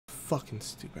fucking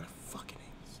stupid. I fucking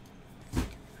hate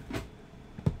this.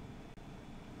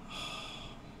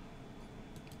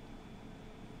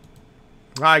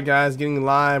 Alright guys, getting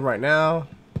live right now.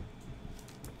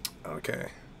 Okay.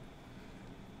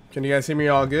 Can you guys hear me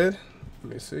all good?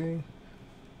 Let me see.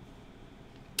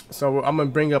 So I'm going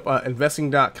to bring up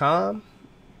investing.com.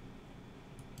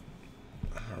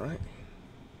 Alright.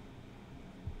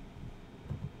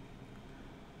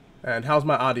 And how's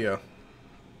my audio?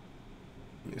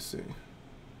 Let me see.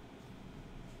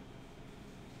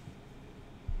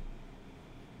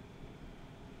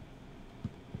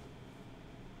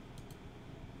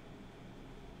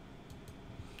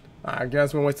 I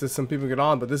guess we'll wait till some people get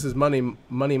on, but this is Money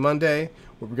Monday,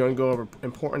 where we're going to go over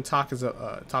important topics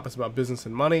about business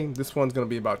and money. This one's going to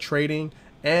be about trading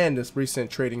and this recent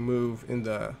trading move in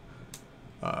the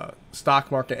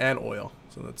stock market and oil.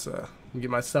 So let's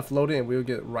get my stuff loaded and we'll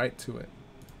get right to it.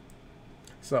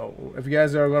 So if you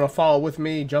guys are going to follow with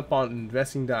me, jump on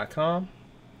investing.com,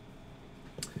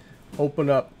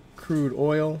 open up crude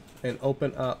oil, and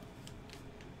open up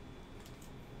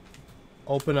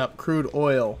crude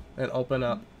oil and open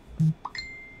up,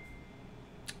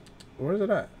 where is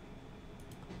it at?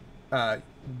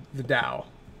 The Dow.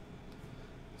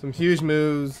 Some huge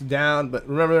moves down, but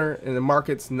remember, in the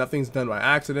markets, nothing's done by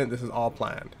accident. This is all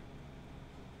planned.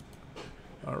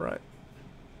 All right.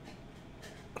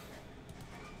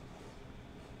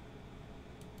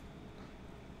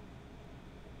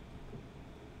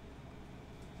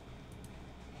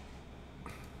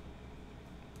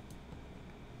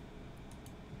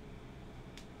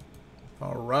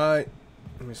 All right.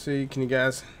 Let me see. Can you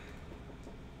guys?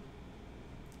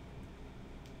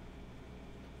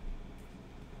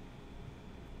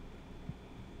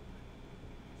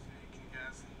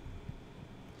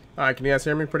 All right. Can you guys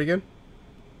hear me pretty good?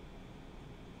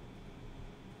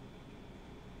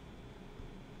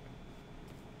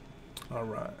 All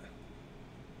right. All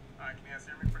right. Can you guys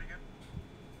hear me pretty good?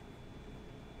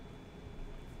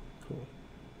 Cool.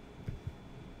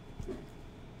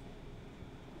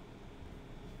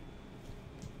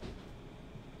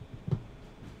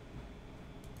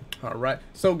 All right,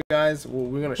 so guys,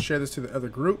 we're gonna share this to the other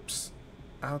groups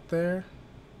out there.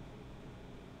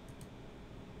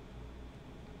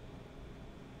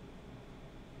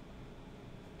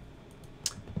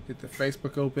 Get the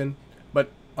Facebook open,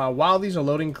 but while these are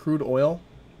loading crude oil,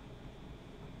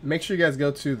 make sure you guys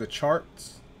go to the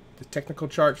charts, the technical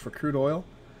charts for crude oil,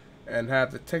 and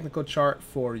have the technical chart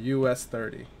for US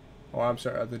 30, or I'm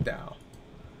sorry, the Dow.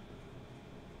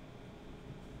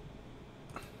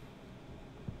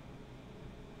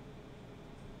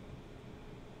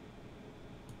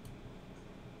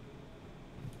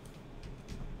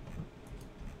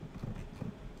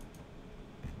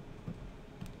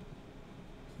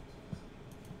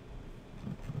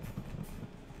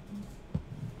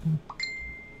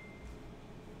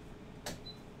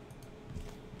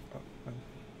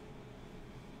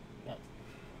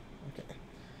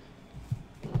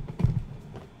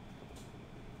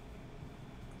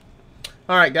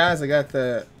 Alright guys, I got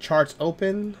the charts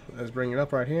open. Let's bring it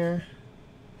up right here.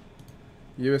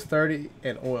 US 30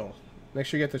 and oil. Make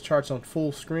sure you get the charts on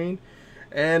full screen.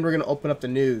 And we're going to open up the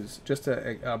news just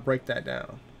to break that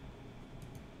down.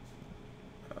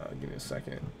 Give me a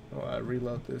second while I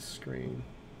reload this screen.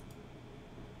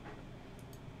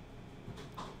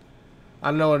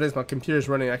 I don't know what it is. My computer's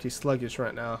running actually sluggish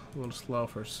right now. A little slow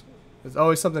for... It's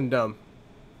always something dumb.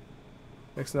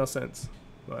 Makes no sense.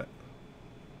 But...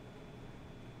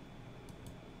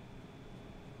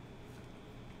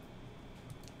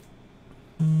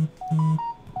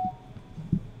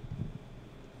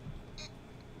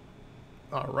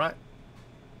 All right.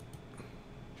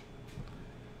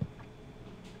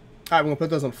 All right, we're gonna put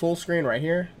those on full screen right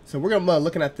here. So we're gonna be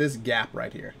looking at this gap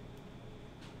right here.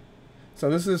 So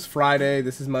this is Friday.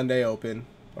 This is Monday open,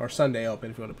 or Sunday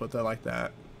open, if you want to put that like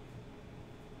that.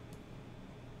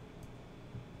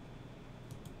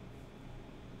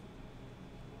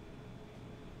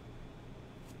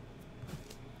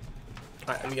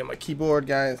 All right, let me get my keyboard,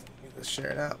 guys. Let's share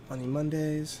it out. Money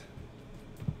Mondays.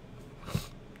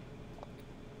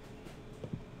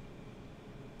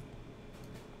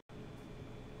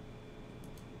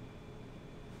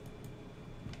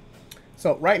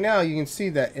 So right now you can see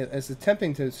that it's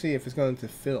attempting to see if it's going to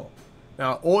fill.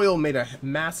 Now oil made a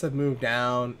massive move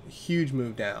down, huge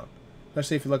move down.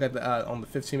 Especially if you look at the on the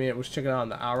 15-minute, we're checking out on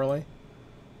the hourly.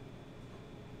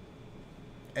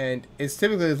 And it's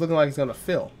typically looking like it's going to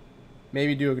fill.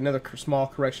 Maybe do another small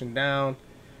correction down,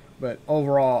 but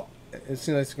overall it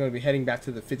seems like it's going to be heading back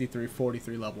to the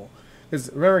 53.43 level.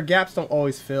 Because remember, gaps don't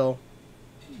always fill.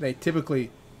 They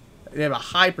typically They have a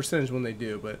high percentage when they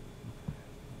do,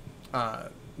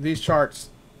 but these charts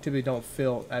typically don't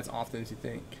fill as often as you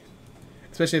think,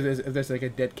 especially if there's like a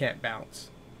dead cat bounce.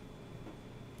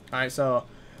 All right, so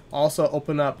also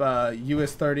open up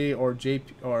US 30 or JP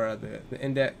or the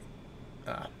index,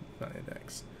 not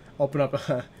index. Open up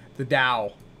the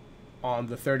Dow on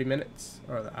the 30 minutes,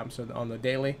 or I'm sorry, on the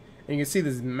daily, and you can see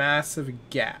this massive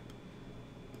gap,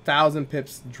 1,000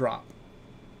 pips drop,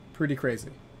 pretty crazy.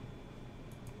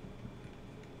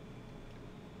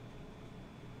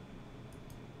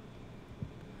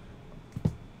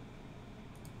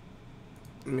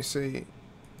 Let me see.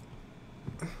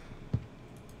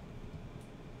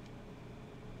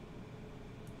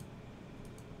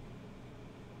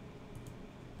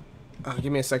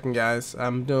 Give me a second, guys.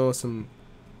 I'm doing some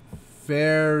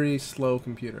very slow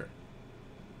computer.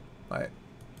 Like,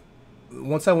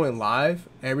 once I went live,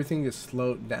 everything just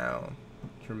slowed down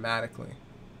dramatically.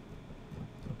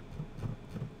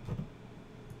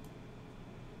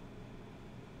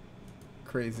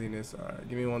 Craziness. All right,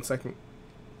 give me 1 second.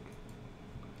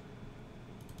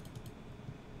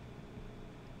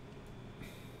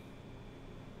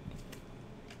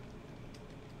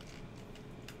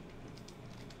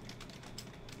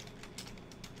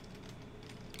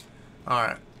 All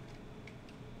right.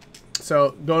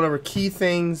 So going over key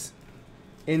things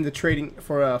in the trading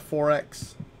for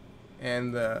Forex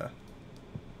and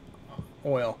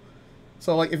oil.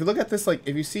 So like if you look at this, like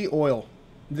if you see oil,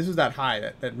 this is that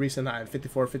high, that recent high,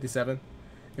 54, 57.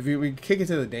 If we kick it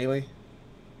to the daily,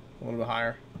 a little bit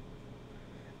higher,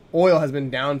 oil has been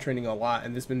downtrending a lot,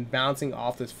 and it's been bouncing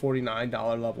off this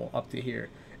 $49 level up to here.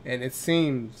 And it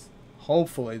seems,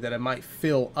 hopefully, that it might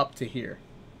fill up to here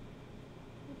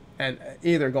and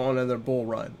either go on another bull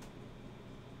run.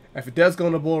 If it does go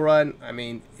on a bull run, I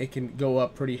mean, it can go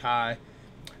up pretty high.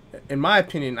 In my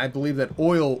opinion, I believe that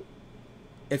oil,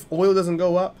 if oil doesn't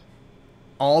go up,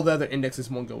 all the other indexes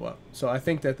won't go up. So I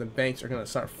think that the banks are going to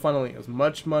start funneling as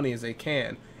much money as they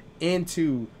can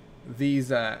into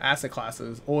these asset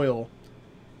classes, oil,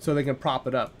 so they can prop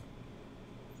it up.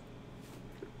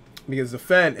 Because the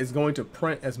Fed is going to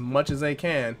print as much as they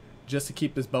can just to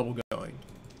keep this bubble going.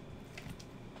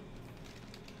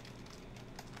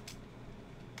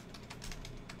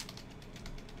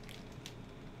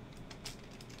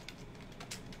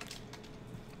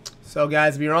 So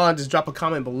guys, if you're on, just drop a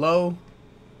comment below.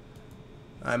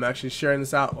 I'm actually sharing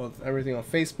this out with everything on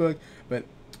Facebook, but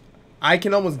I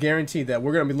can almost guarantee that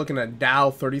we're going to be looking at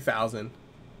Dow 30,000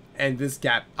 and this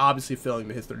gap obviously filling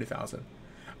to hit 30,000.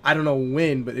 I don't know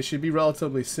when, but it should be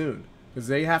relatively soon because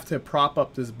they have to prop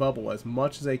up this bubble as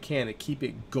much as they can to keep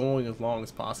it going as long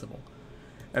as possible.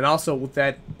 And also with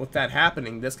that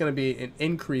happening, there's going to be an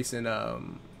increase in a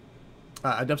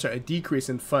decrease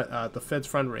in the Fed's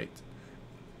fund rate.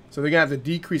 So they're going to have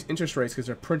to decrease interest rates because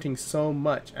they're printing so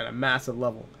much at a massive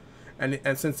level. And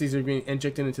since these are being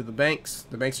injected into the banks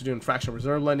are doing fractional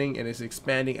reserve lending, and it's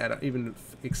expanding at an even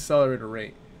accelerated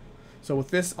rate. So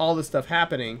with all this stuff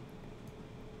happening,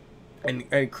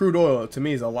 and crude oil, to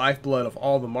me, is the lifeblood of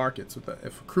all the markets.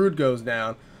 If crude goes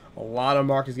down, a lot of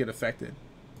markets get affected.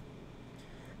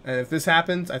 And if this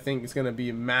happens, I think it's going to be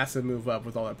a massive move up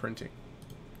with all that printing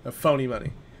of phony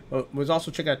money. But let's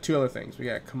also check out two other things. We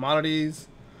got commodities.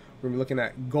 We're going to be looking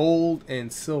at gold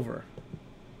and silver.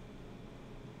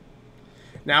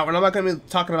 Now, we're not going to be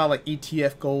talking about like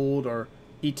ETF gold or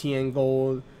ETN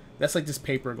gold. That's like just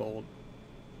paper gold.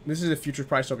 This is the future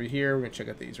price over here. We're going to check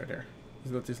out these right here.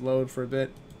 Let's let this load for a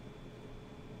bit.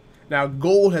 Now,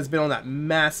 gold has been on that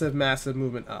massive, massive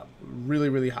movement up. Really,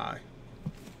 really high.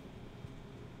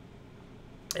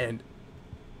 And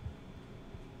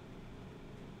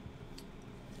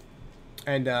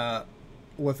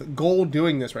with gold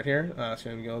doing this right here,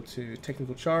 so I'm going to go to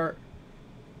technical chart.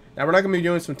 Now we're not going to be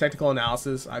doing some technical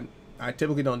analysis. I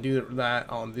typically don't do that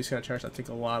on these kind of charts. That takes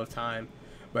a lot of time.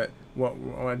 But what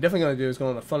I'm definitely going to do is go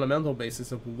on a fundamental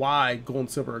basis of why gold and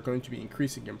silver are going to be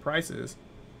increasing in price.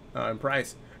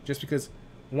 Just because,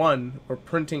 one, we're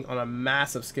printing on a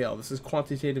massive scale. This is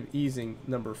quantitative easing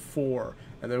number 4,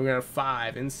 and then we're going to have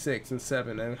 5 and 6 and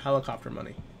 7 and helicopter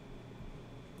money.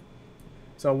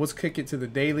 So let's kick it to the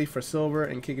daily for silver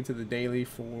and kick it to the daily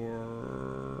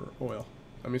for oil.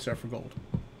 Let me start for gold.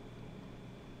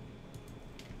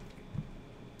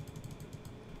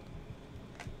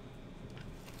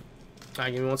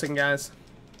 Alright, give me 1 second, guys.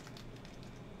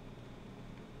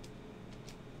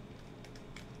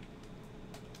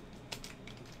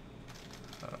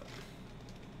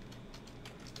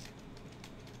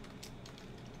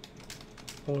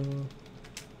 Oil,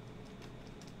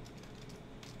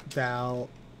 Dow,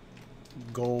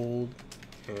 gold,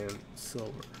 and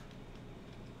silver.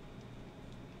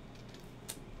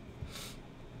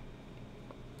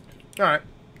 All right.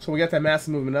 So we got that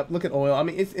massive movement up. Look at oil. I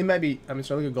mean, it might be. I mean,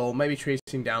 so look at gold. It might be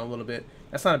tracing down a little bit.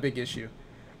 That's not a big issue.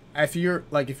 If you're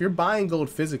buying gold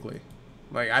physically,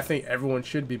 like I think everyone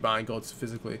should be buying gold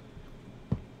physically.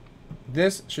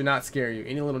 This should not scare you.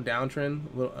 Any little downtrend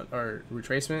or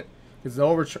retracement, because the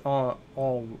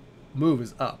all move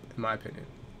is up, in my opinion.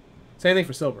 Same thing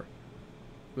for silver.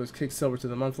 Let's kick silver to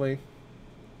the monthly.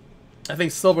 I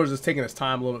think silver is just taking its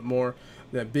time a little bit more.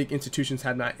 The big institutions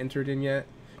have not entered in yet.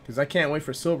 Because I can't wait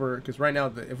for silver. Because right now,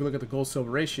 if we look at the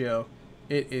gold-silver ratio,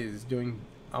 it is doing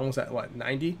almost at, what,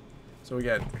 90? So we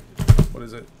got, what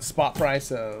is it? Spot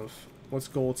price of, what's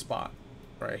gold spot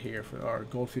right here for our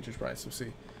gold futures price? Let's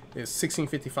see. It's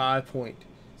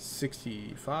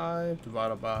 1655.65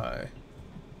 divided by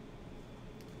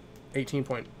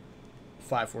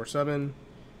 18.547.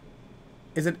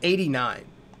 Is at 89,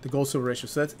 the gold-silver ratio.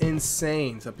 So that's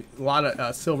insane. So a lot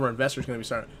of silver investors are going to be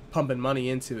starting pumping money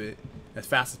into it as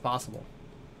fast as possible.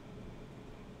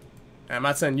 And I'm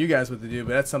not saying you guys what to do,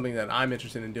 but that's something that I'm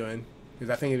interested in doing because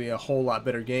I think it'd be a whole lot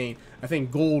better gain. I think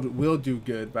gold will do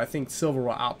good, but I think silver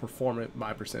will outperform it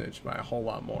by percentage by a whole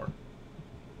lot more.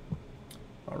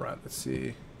 All right, let's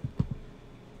see.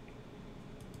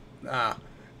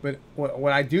 But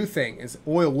what I do think is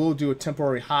oil will do a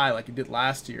temporary high like it did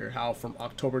last year. How from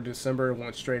October to December it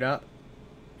went straight up.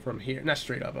 From here, not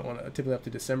straight up, but went typically up to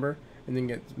December, and then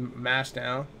get smashed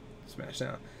down.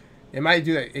 It might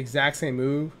do that exact same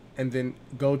move and then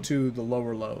go to the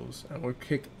lower lows. And we'll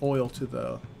kick oil to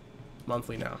the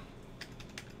monthly now.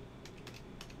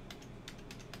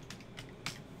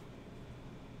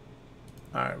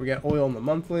 All right, we got oil in the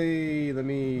monthly. Let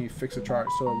me fix the chart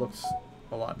so it looks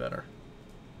a lot better.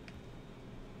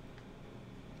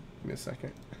 Give me a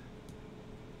second.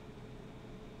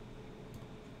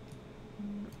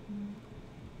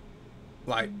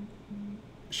 Like,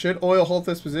 should oil hold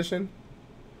this position?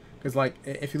 Because, like,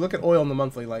 if you look at oil in the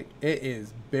monthly, like, it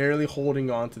is barely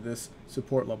holding on to this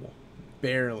support level.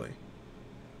 Barely.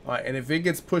 And if it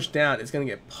gets pushed down, it's going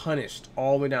to get punished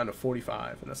all the way down to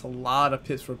 45. And that's a lot of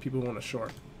pips for people who want to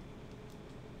short.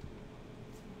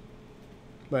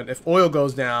 But if oil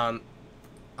goes down,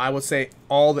 I would say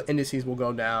all the indices will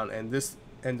go down, and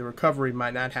the recovery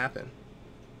might not happen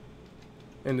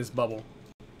in this bubble.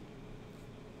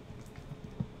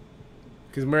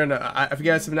 Because we're in a, if you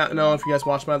guys have not known, if you guys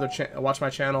watch my watch my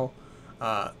channel,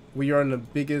 we are in the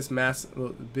biggest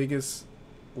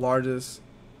largest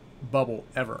bubble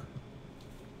ever,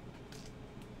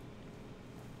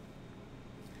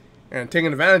 and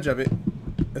taking advantage of it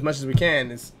as much as we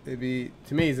can is to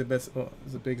me is the best,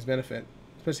 is the biggest benefit,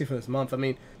 especially for this month. I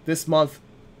mean, this month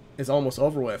is almost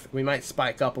over with. We might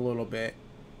spike up a little bit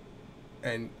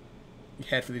and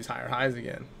head for these higher highs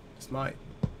again. Just might.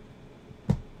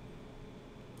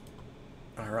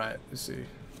 All right, let's see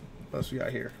what else we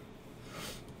got here.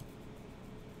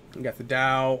 We got the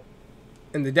Dow,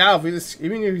 and the Dow, if we just,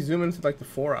 even if you zoom into like the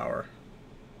 4 hour,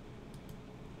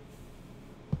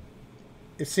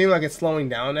 it seems like it's slowing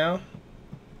down now,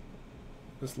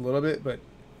 just a little bit, but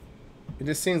it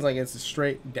just seems like it's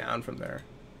straight down from there.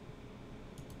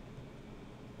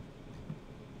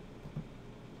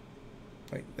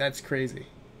 Like, that's crazy.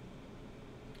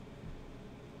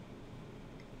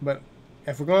 But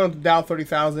if we're going to Dow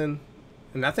 30,000,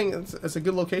 and I think it's a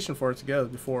good location for it to go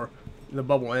before the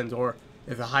bubble ends, or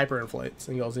if it hyperinflates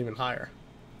and goes even higher.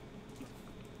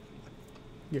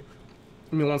 Yeah.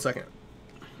 Give me 1 second.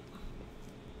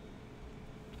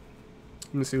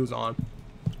 Let me see who's on.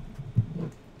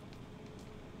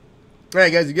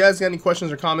 Alright guys, if you guys got any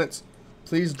questions or comments,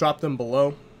 please drop them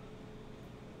below.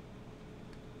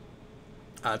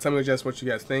 Tell me just what you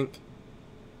guys think.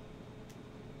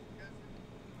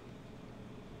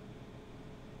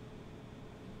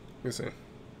 Let me see.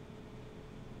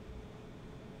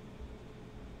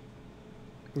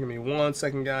 Give me 1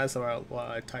 second, guys, while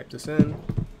I type this in.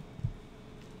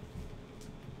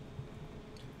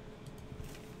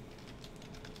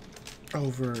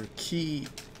 Over key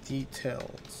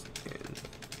details in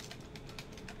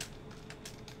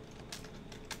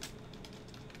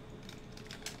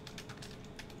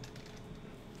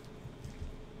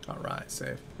alright,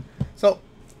 save. So,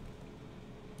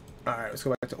 alright, let's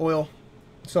go back to oil.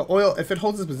 So oil, if it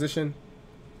holds its position,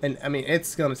 and I mean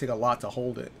it's gonna take a lot to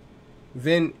hold it,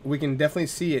 then we can definitely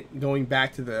see it going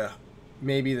back to the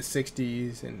maybe the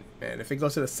 60s, and if it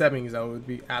goes to the 70s, that would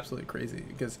be absolutely crazy,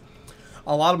 because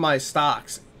a lot of my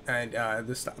stocks and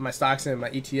my stocks and my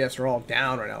ETFs are all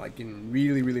down right now, like getting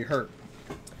really hurt.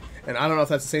 And I don't know if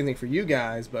that's the same thing for you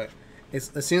guys, but it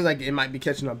seems like it might be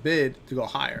catching a bid to go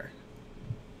higher.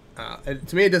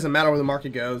 To me, it doesn't matter where the market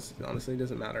goes. Honestly, it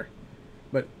doesn't matter.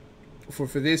 But for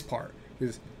this part,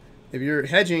 because if you're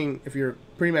hedging, if you're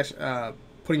pretty much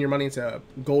putting your money into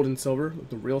gold and silver,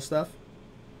 the real stuff,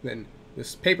 then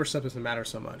this paper stuff doesn't matter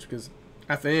so much, because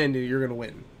at the end you're gonna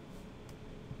win,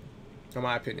 in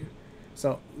my opinion.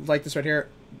 So like this right here,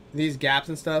 these gaps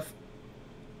and stuff.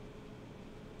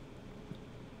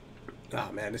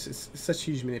 Oh man, this is such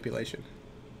huge manipulation.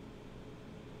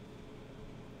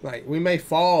 Like, we may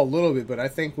fall a little bit, but I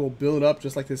think we'll build up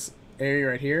just like this area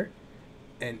right here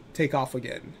and take off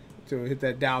again. So hit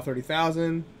that Dow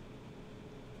 30,000,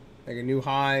 like a new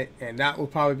high, and that will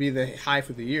probably be the high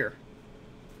for the year.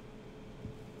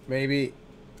 Maybe,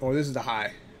 or this is the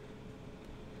high.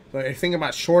 So if you think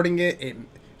about shorting it,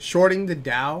 shorting the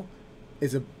Dow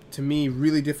is, to me,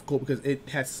 really difficult because it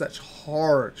has such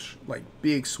harsh, like,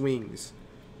 big swings.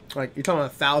 Like, you're talking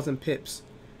about 1,000 pips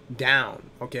down,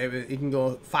 okay? But it can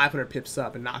go 500 pips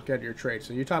up and knock out your trade.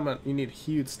 So you're talking about, you need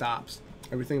huge stops.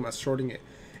 Everything about shorting it.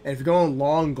 And if you're going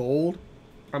long gold,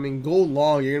 I mean, gold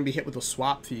long, you're going to be hit with a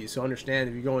swap fee. So understand,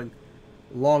 if you're going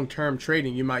long-term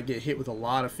trading, you might get hit with a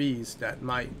lot of fees that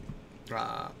might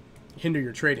hinder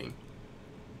your trading.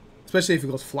 Especially if it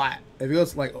goes flat. If it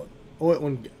goes like,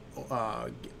 when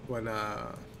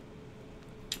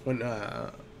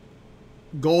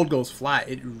gold goes flat,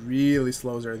 it really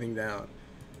slows everything down.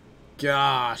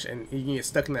 Gosh, and you can get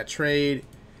stuck in that trade,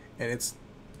 and it's,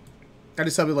 I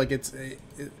just tell you, like,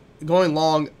 going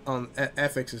long on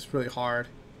FX is really hard,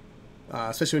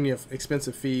 especially when you have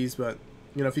expensive fees. But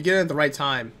you know, if you get it at the right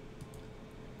time,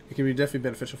 it can be definitely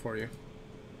beneficial for you.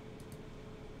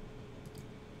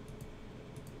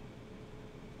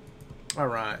 All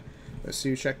right, let's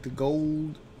see. Check the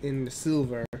gold and the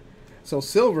silver. So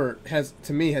silver has,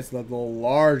 to me, has the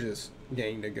largest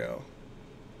gain to go.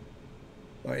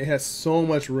 It has so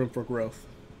much room for growth,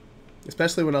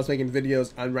 especially when I was making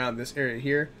videos around this area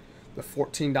here, the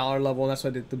 $14 level. And that's why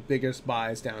I did the biggest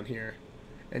buys down here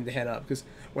and to head up. Because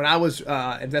when I was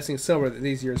investing in silver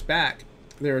these years back,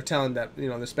 they were telling that, you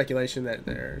know, the speculation that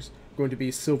there's going to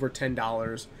be silver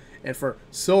 $10. And for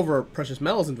silver precious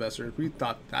metals investors, we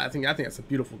thought, I think that's a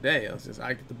beautiful day.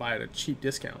 I get to buy at a cheap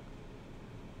discount,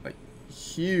 like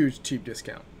huge cheap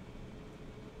discount.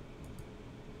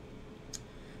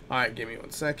 All right, give me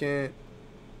 1 second.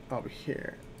 I'll be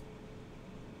here.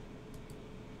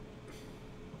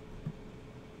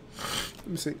 Let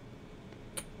me see.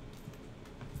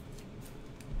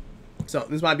 So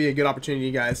this might be a good opportunity,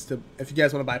 you guys, to, if you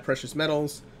guys want to buy precious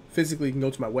metals physically, you can go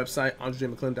to my website,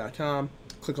 andrejmcclellan.com.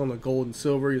 Click on the gold and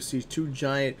silver. You'll see two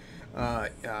giant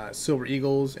silver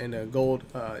eagles and a gold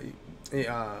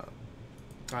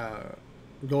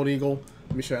gold eagle.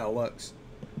 Let me show you how it looks.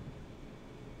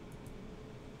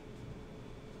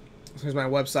 Here's my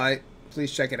website.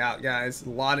 Please check it out, guys. A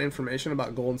lot of information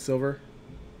about gold and silver.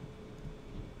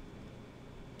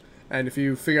 And if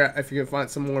you figure out, if you can find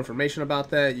some more information about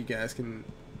that, you guys can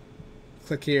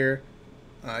click here.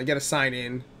 You got to sign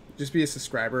in. Just be a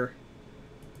subscriber.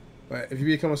 But if you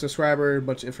become a subscriber, a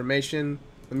bunch of information.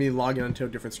 Let me log in onto a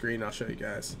different screen and I'll show you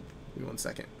guys. Give me 1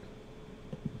 second.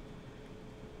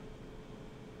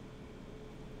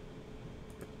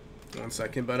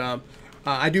 But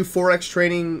I do Forex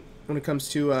trading when it comes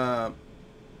to,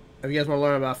 if you guys want to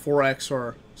learn about Forex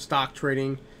or stock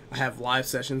trading, I have live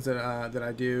sessions that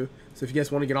I do. So if you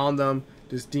guys want to get on them,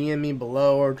 just DM me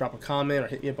below or drop a comment or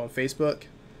hit me up on Facebook,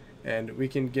 and we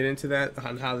can get into that,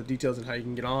 on how the details and how you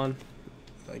can get on.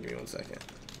 Give me 1 second.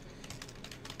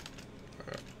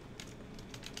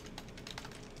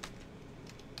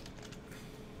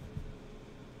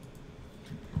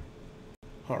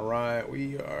 All right,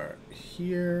 we are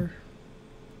here.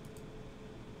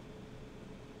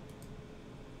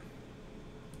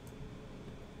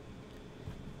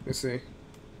 Let's see.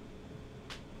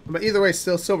 But either way,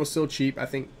 silver's still cheap. I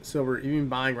think silver, even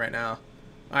buying right now.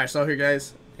 All right, so here,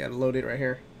 guys, gotta load it right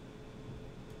here.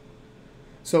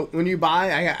 So when you buy,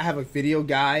 I have a video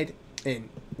guide and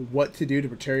what to do to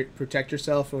protect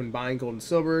yourself when buying gold and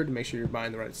silver, to make sure you're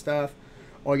buying the right stuff.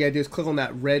 All you gotta do is click on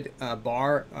that red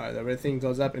bar, the red thing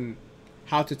goes up, and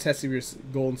how to test if your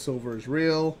gold and silver is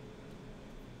real.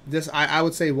 This, I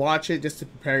would say, watch it just to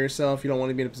prepare yourself. You don't want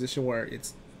to be in a position where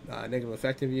it's negatively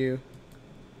affecting you.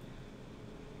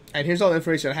 And here's all the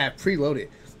information I have preloaded,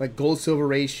 like gold silver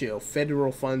ratio,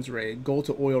 federal funds rate, gold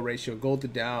to oil ratio, gold to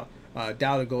Dow,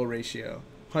 Dow to gold ratio,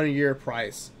 100-year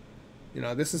price. You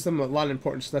know, this is a lot of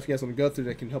important stuff you guys want to go through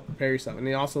that can help prepare yourself. And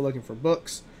you're also looking for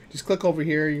books. Just click over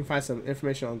here. You can find some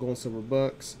information on gold and silver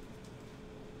books,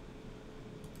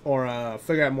 or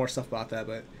figure out more stuff about that.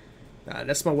 But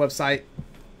that's my website.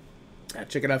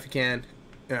 Check it out if you can.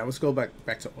 Let's go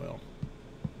back to oil.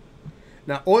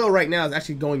 Now, oil right now is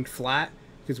actually going flat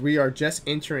because we are just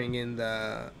entering in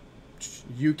the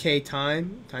UK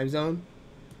time zone.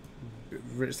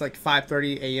 It's like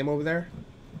 5:30 a.m. over there.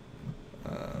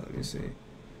 Let me see.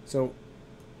 So,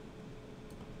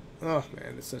 oh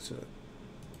man, it's such a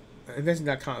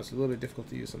investing.com is a little bit difficult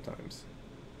to use sometimes.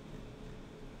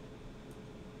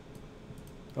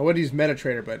 I would use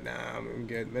MetaTrader, but nah, I'm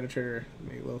good. MetaTrader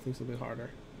make little things a bit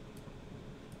harder.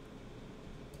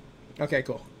 Okay,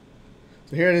 cool.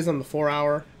 So here it is on the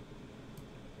 4-hour.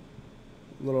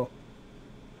 Little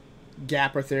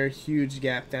gap right there, huge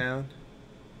gap down.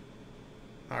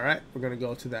 All right, we're gonna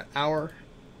go to that hour.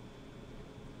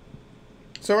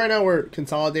 So right now we're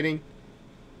consolidating,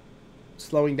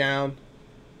 slowing down.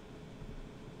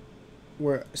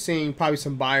 We're seeing probably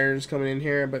some buyers coming in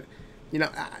here, but you know,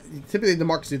 typically the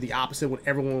markets do the opposite. What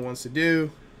everyone wants to do,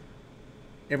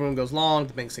 everyone goes long,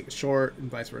 the banks take a short,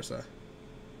 and vice versa.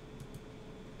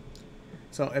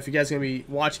 So if you guys are gonna be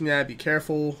watching that, be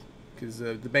careful, because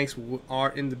the banks are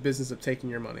in the business of taking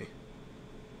your money.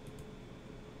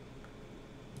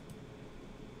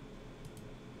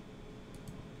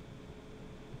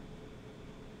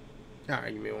 All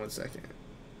right, give me 1 second.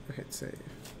 Go ahead, save.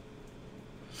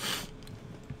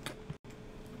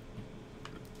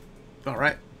 All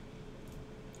right.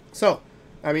 So,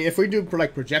 I mean, if we do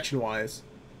like projection wise,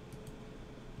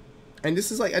 and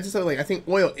this is like, I think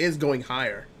oil is going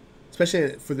higher,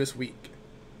 especially for this week.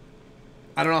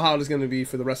 I don't know how it's going to be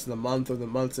for the rest of the month or the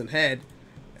months ahead.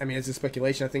 I mean, it's a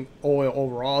speculation. I think oil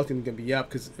overall is going to be up,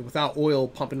 because without oil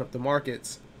pumping up the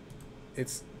markets, then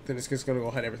it's just going to go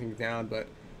ahead everything down. But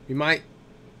we might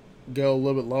go a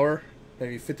little bit lower,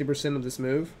 maybe 50% of this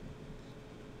move.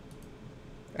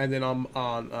 And then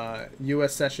on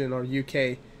U.S. session or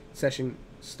UK session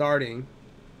starting,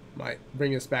 might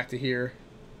bring us back to here.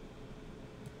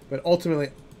 But ultimately,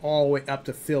 all the way up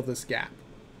to fill this gap.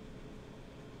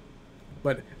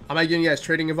 But I'm not giving you guys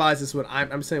trading advice. This is what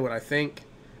I'm saying what I think.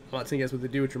 I'm not telling you guys what to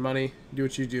do with your money. Do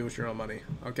what you do with your own money.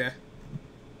 Okay?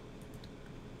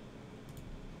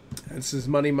 And this is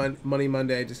Money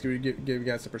Monday. Just give you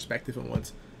guys a perspective on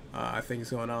what I think is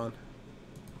going on.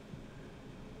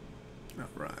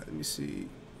 Alright, let me see.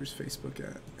 Where's Facebook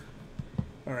at?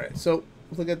 Alright, so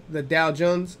look at the Dow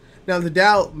Jones. Now, the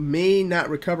Dow may not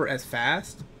recover as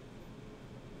fast.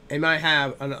 It might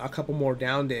have a couple more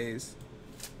down days.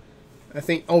 I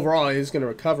think overall it is going to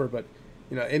recover, but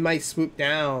you know, it might swoop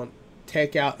down,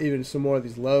 take out even some more of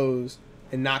these lows,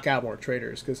 and knock out more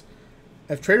traders. Because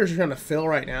if traders are trying to fill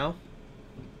right now,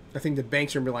 I think the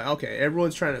banks are going to be like, okay,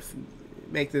 everyone's trying to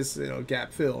make this, you know,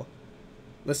 gap fill.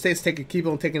 Let's keep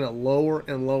on taking it lower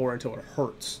and lower until it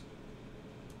hurts.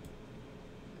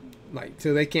 Like,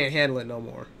 till they can't handle it no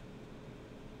more.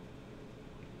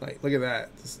 Like, look at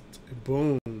that. Just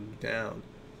boom, down.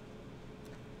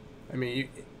 I mean,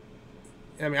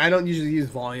 I don't usually use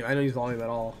volume. I don't use volume at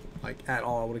all. Like, at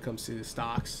all when it comes to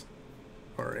stocks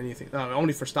or anything. No,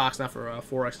 only for stocks, not for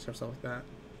Forex or stuff like that.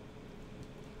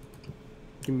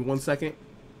 Give me 1 second.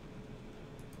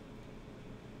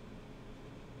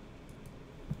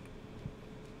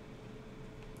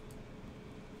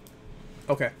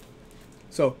 Okay,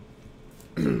 so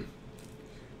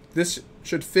this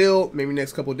should fill maybe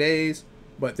next couple days,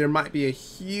 but there might be a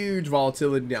huge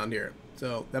volatility down here,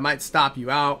 so that might stop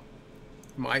you out.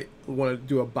 You might want to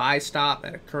do a buy stop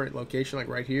at a current location, like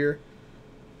right here,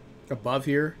 above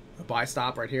here, a buy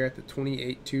stop right here at the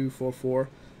 28,244.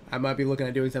 I might be looking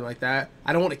at doing something like that.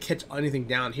 I don't want to catch anything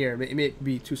down here. It may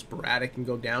be too sporadic and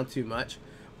go down too much,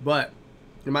 but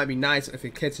it might be nice if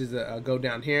it catches a go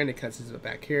down here and it catches it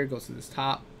back here, goes to this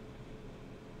top,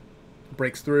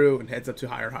 breaks through, and heads up to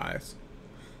higher highs.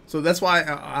 So that's why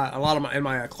a lot of in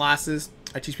my classes,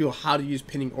 I teach people how to use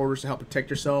pinning orders to help protect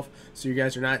yourself, so you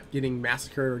guys are not getting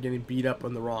massacred or getting beat up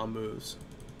on the wrong moves.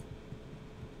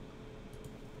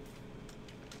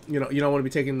 You know, you don't want to be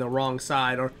taking the wrong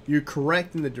side, or you're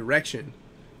correct in the direction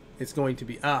it's going to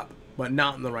be up, but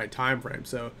not in the right time frame.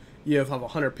 So you have a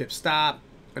 100 pip stop,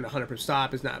 and a 100 pip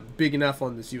stop is not big enough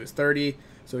on this US 30,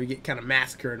 so you get kind of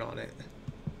massacred on it.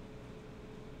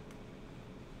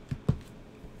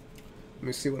 Let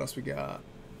me see what else we got.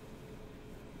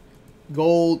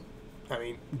 Gold, I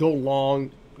mean, gold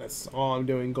long, that's all I'm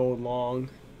doing, gold long.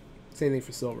 Same thing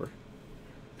for silver.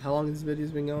 How long has this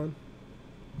video's been going?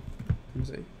 Let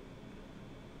me see.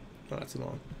 Oh, that's too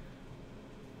long.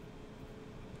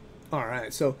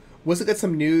 Alright, so let's look at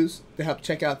some news to help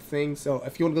check out things. So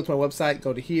if you want to go to my website,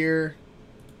 go to here.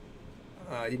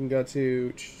 You can go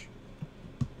to...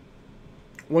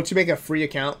 Once you make a free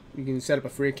account, you can set up a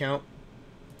free account.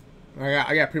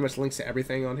 I got pretty much links to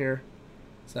everything on here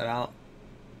set out.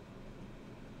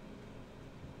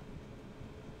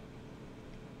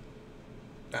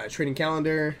 trading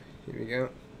calendar. Here we go.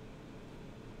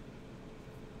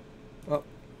 Oh,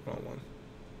 wrong one.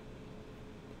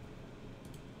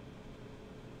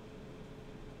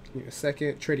 Give me a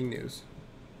second. Trading news.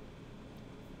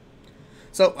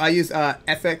 So I use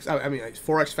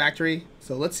Forex Factory.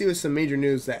 So let's see what some major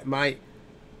news that might,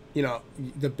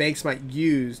 the banks might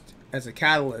use as a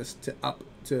catalyst to up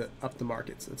the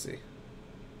markets. Let's see.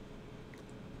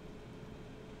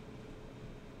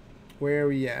 Where are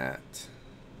we at?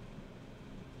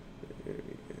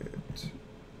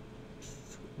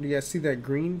 Do you guys see that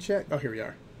green check? Oh, here we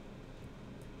are.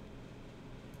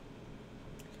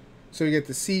 So we get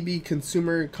the CB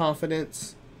consumer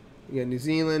confidence. We got New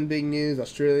Zealand big news,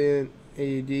 Australian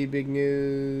AUD big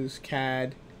news,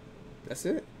 CAD. That's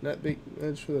it. Not big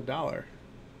much for the dollar.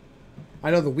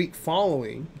 I know the week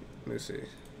following. Let me see.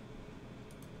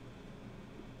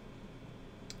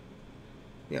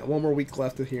 Yeah, one more week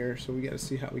left of here, so we got to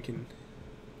see what we can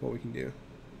do.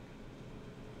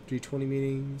 G20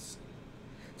 meetings.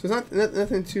 So it's not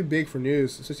nothing too big for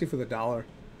news, especially for the dollar.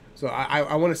 So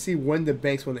I want to see when the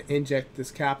banks want to inject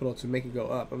this capital to make it go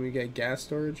up. I mean, we get gas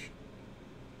storage.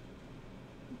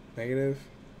 Negative.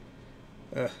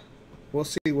 We'll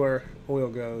see where oil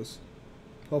goes.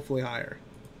 Hopefully higher.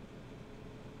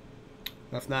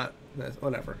 If not,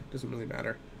 whatever. Doesn't really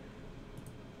matter.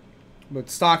 But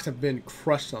stocks have been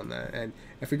crushed on that. And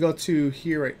if we go to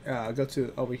here, go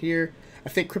to over here, I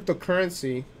think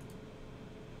cryptocurrency.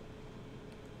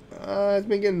 It's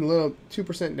been getting a little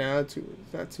 2% down. It's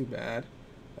not too bad.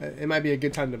 It might be a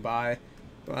good time to buy.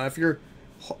 If you're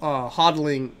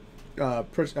hodling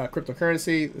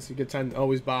cryptocurrency, it's a good time to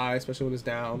always buy, especially when it's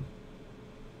down.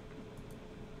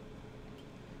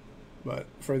 But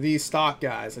for these stock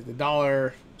guys, like the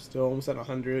dollar, still almost at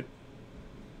 100.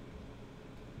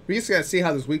 We just gotta see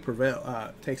how this week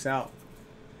takes out.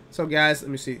 So guys, let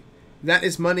me see. That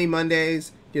is Money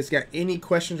Mondays. If you guys got any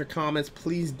questions or comments,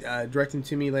 please direct them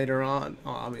to me later on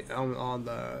my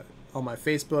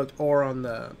Facebook or on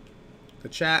the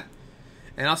chat.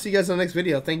 And I'll see you guys in the next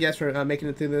video. Thank you guys for making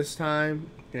it through this time.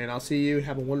 And I'll see you.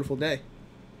 Have a wonderful day.